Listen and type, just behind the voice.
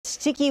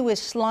sticky with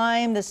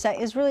slime. Is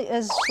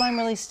slime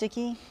really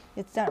sticky?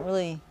 It's not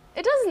really.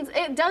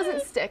 It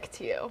doesn't stick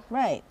to you.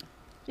 Right.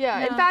 Yeah.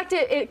 No. In fact,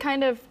 it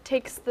kind of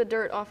takes the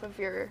dirt off of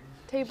your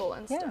table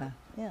and stuff.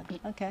 Yeah.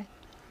 Okay.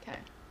 Okay.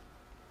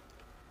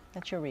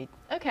 That's your read.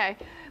 Okay.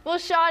 Well,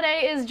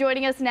 Sade is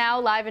joining us now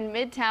live in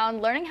Midtown,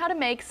 learning how to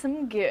make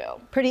some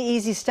goo. Pretty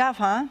easy stuff,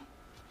 huh?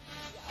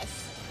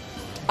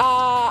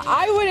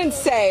 I wouldn't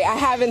say. I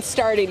haven't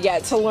started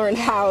yet to learn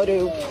how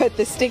to put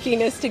the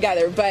stickiness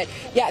together. But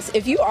yes,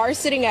 if you are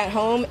sitting at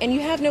home and you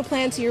have no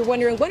plans, so you're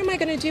wondering, what am I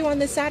going to do on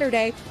this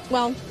Saturday?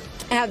 Well,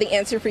 I have the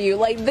answer for you.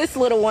 Like this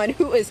little one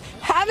who is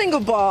having a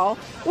ball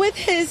with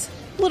his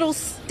little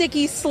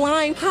sticky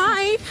slime.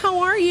 Hi,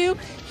 how are you?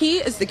 He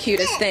is the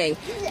cutest thing,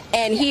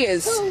 and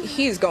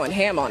he's going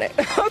ham on it.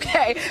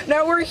 Okay,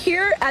 now we're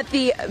here at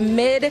the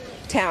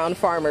Midtown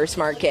Farmers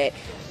Market.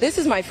 This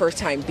is my first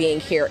time being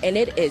here, and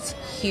it is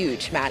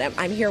huge, madam.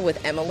 I'm here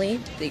with Emily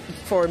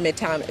for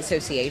Midtown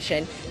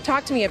Association.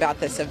 Talk to me about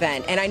this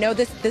event, and I know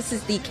this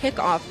is the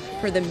kickoff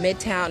for the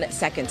Midtown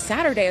Second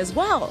Saturday as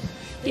well.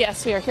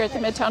 Yes, we are here at the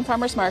Midtown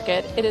Farmers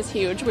Market. It is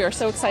huge. We are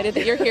so excited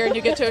that you're here and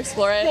you get to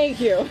explore it.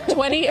 Thank you.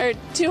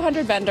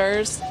 200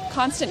 vendors,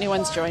 constant new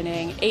ones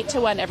joining, 8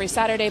 to 1 every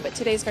Saturday, but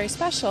today's very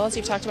special, as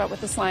you've talked about with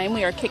the slime.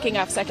 We are kicking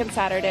off Second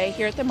Saturday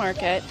here at the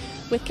market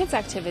with kids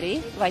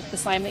activity, like the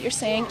slime that you're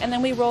seeing, and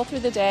then we roll through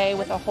the day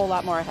with a whole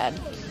lot more ahead.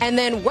 And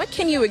then what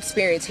can you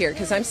experience here?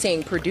 Because I'm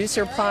seeing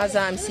Producer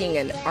Plaza, I'm seeing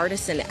an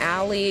Artisan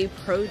Alley,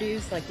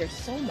 produce, like there's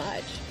so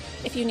much.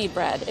 If you need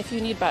bread, if you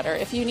need butter,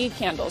 if you need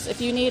candles, if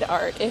you need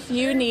art, if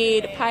you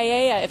need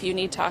paella, if you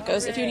need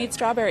tacos, if you need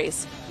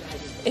strawberries,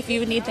 if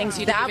you need things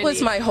you don't even That was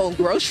need. my whole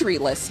grocery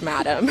list,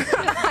 madam.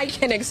 I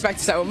can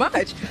expect so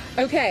much.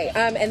 Okay,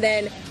 and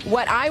then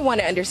what I want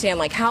to understand,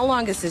 like how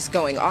long is this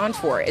going on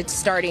for? It's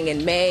starting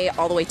in May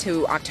all the way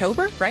to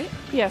October, right?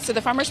 Yeah, so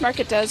the farmers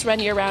market does run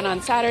year-round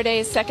on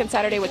Saturdays. Second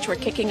Saturday, which we're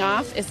kicking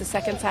off, is the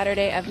second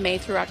Saturday of May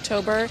through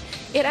October.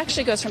 It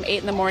actually goes from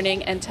 8 in the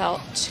morning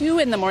until 2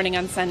 in the morning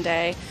on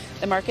Sunday.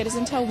 The market is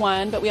until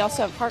 1, but we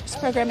also have parks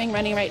programming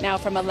running right now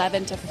from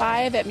 11 to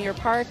 5 at Muir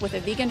Park with a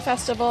vegan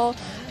festival,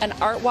 an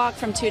art walk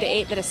from 2 to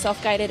 8 that is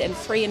self-guided and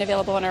free and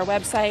available on our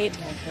website,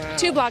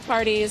 2 block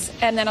parties,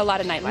 and then a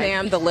lot of nightlife.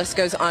 Ma'am, the list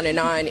goes on and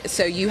on,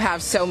 so you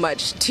have so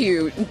much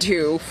to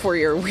do for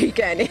your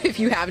weekend if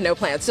you have no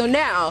plans. So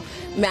now,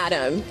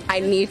 madam, I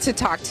need to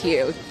talk to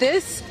you.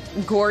 This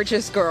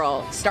gorgeous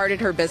girl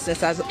started her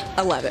business as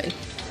 11.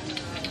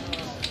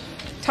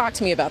 Talk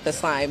to me about the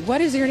slime.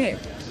 What is your name?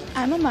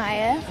 I'm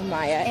Amaya.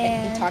 Amaya,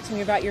 and talk to me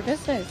about your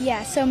business.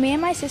 Yeah, so me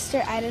and my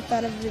sister Ida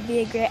thought it would be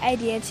a great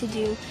idea to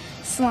do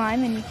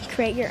slime, and you can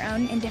create your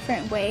own in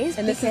different ways.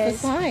 And this is the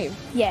slime.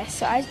 Yes,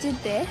 so I did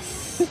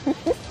this.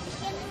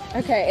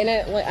 Okay,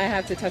 and I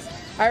have to test.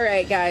 All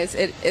right, guys,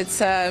 it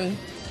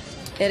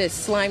is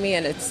slimy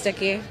and it's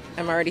sticky.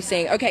 I'm already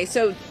seeing. Okay,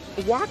 so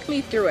walk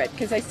me through it,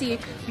 because I see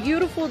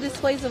beautiful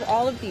displays of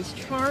all of these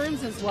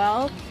charms as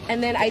well.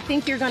 And then I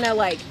think you're gonna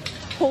like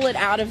pull it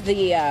out of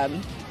the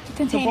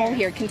Container. bowl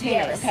here, container.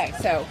 Yes. Okay,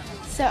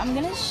 so I'm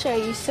going to show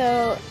you.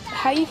 So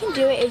how you can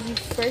do it is you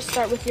first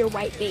start with your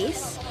white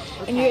base,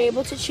 and you're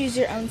able to choose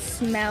your own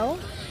smell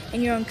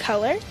and your own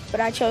color, but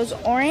I chose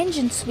orange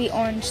and sweet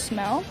orange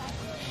smell.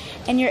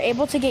 And you're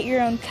able to get your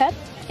own cup,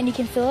 and you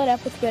can fill it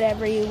up with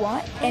whatever you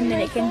want, and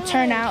then it can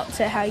turn out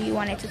to how you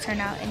want it to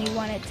turn out, and you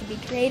want it to be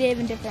creative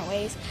in different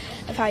ways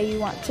of how you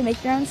want to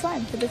make your own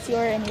slime, so it's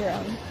your and your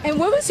own. And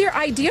what was your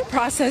idea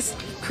process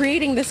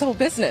creating this whole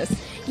business?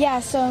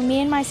 Yeah, so me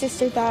and my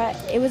sister thought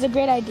it was a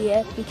great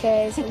idea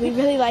because we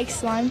really like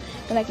slime,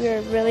 and like we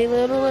were really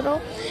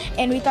little,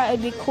 and we thought it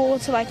would be cool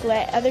to like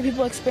let other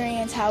people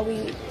experience how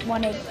we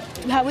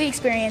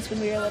experienced when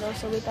we were little.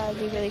 So we thought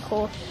it would be really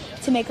cool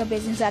to make a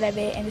business out of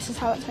it, and this is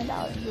how it turned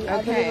out.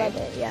 I really love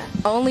it. Yeah.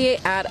 Only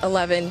at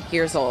 11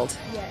 years old.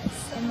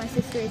 Yes, and my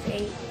sister is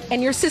 8.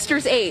 And your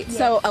sister's 8, yes.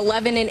 So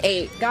 11 and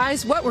 8.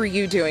 Guys, what were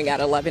you doing at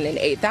 11 and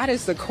 8? That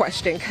is the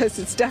question, because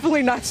it's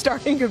definitely not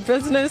starting a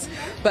business,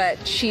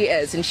 but she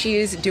is, and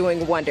she's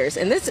doing wonders.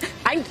 And this,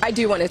 I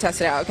do want to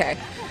test it out. Okay,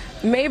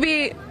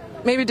 maybe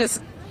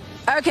just,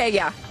 okay,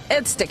 yeah,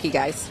 it's sticky,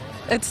 guys.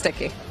 It's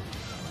sticky.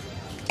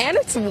 And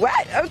it's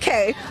wet.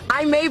 Okay,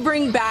 I may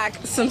bring back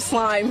some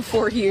slime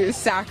for you,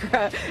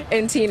 Sakura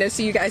and Tina,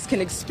 so you guys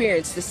can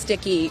experience the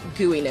sticky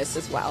gooiness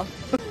as well.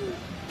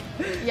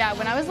 Yeah,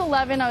 when I was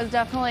 11, I was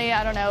definitely,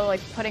 I don't know, like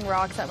putting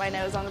rocks at my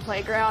nose on the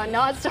playground,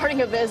 not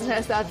starting a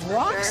business, that's for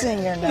Rocks sure.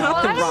 in your nose. Well,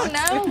 I don't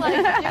know, like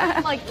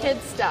doing like kid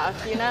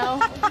stuff, you know?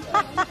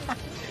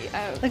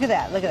 Look at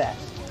that, look at that.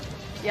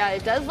 Yeah,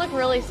 it does look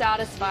really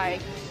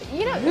satisfying.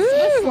 You know,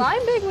 was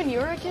slime big when you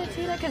were a kid,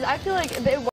 Tina? Because I feel like it